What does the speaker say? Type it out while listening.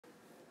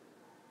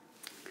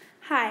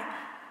Hi,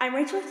 I'm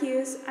Rachel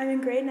Hughes. I'm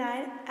in grade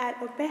 9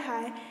 at Oak Bay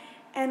High,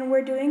 and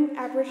we're doing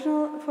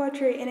Aboriginal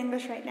poetry in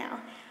English right now.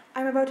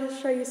 I'm about to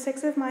show you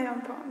 6 of my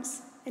own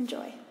poems.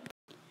 Enjoy.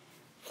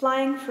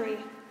 Flying free.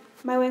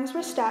 My wings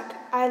were stuck.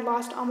 I had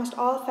lost almost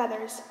all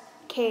feathers.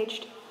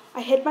 Caged.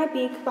 I hid my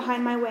beak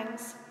behind my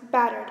wings.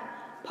 Battered.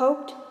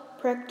 Poked,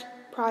 pricked,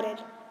 prodded.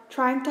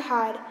 Trying to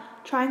hide,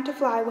 trying to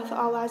fly with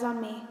all eyes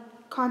on me.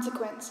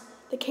 Consequence.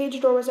 The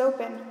cage door was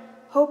open.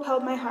 Hope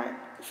held my heart.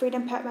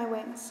 Freedom pet my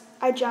wings.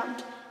 I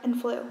jumped and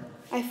flew.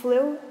 I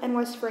flew and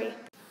was free.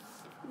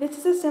 This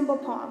is a simple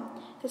poem.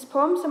 This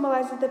poem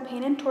symbolizes the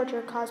pain and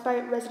torture caused by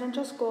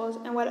residential schools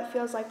and what it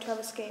feels like to have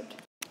escaped.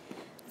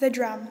 The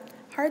drum.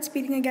 Hearts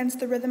beating against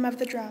the rhythm of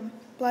the drum.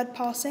 Blood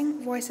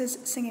pulsing, voices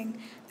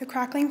singing. The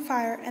crackling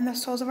fire and the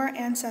souls of our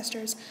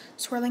ancestors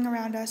swirling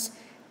around us.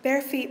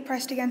 Bare feet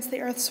pressed against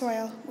the earth's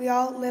soil. We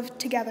all lived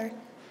together.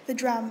 The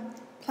drum.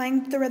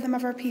 Playing the rhythm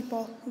of our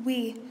people.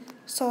 We,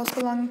 souls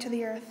belonging to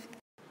the earth.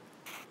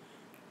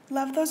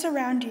 Love those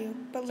around you,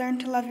 but learn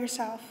to love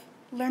yourself.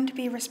 Learn to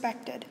be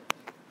respected.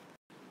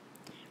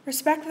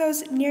 Respect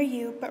those near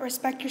you, but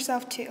respect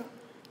yourself too.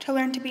 To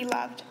learn to be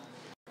loved.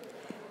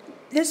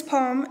 This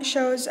poem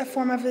shows a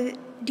form of the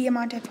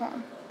Diamante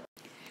poem.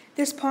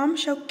 This poem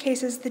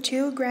showcases the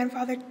 2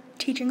 grandfather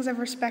teachings of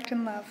respect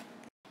and love.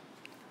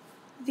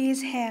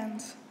 These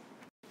hands.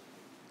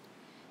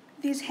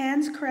 These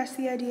hands caress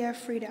the idea of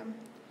freedom.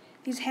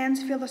 These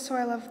hands feel the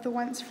soil of the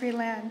once free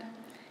land.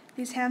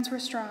 These hands were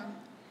strong.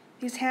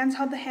 These hands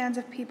held the hands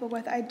of people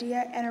with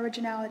idea and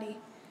originality.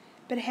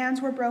 But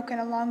hands were broken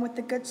along with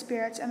the good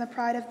spirits and the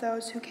pride of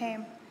those who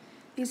came.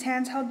 These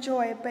hands held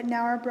joy, but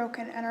now are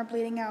broken and are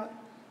bleeding out.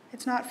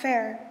 It's not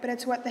fair, but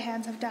it's what the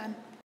hands have done.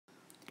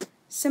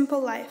 Simple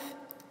life.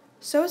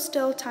 So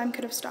still time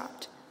could have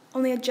stopped.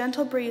 Only a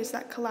gentle breeze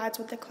that collides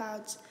with the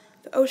clouds.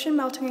 The ocean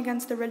melting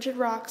against the rigid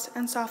rocks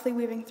and softly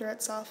weaving through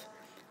itself.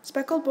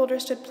 Speckled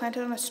boulders stood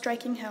planted on a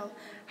striking hill,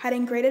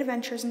 hiding great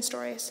adventures and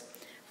stories.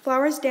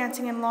 Flowers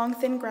dancing in long,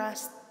 thin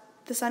grass,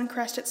 the sun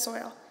caressed its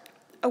soil.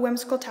 A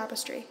whimsical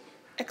tapestry,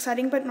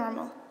 exciting but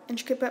normal,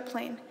 intricate but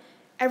plain.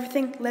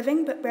 Everything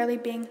living but barely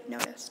being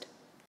noticed.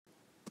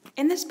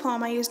 In this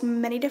poem, I used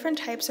many different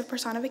types of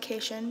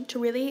personification to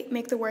really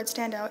make the words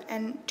stand out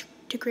and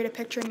to create a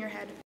picture in your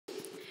head.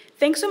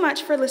 Thanks so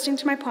much for listening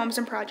to my poems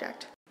and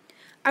project.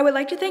 I would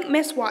like to thank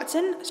Miss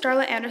Watson,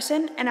 Starla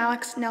Anderson, and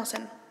Alex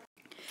Nelson.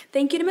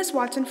 Thank you to Miss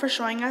Watson for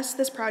showing us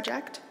this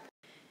project.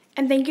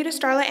 And thank you to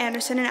Starla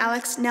Anderson and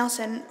Alex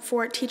Nelson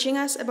for teaching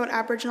us about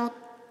Aboriginal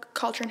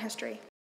culture and history.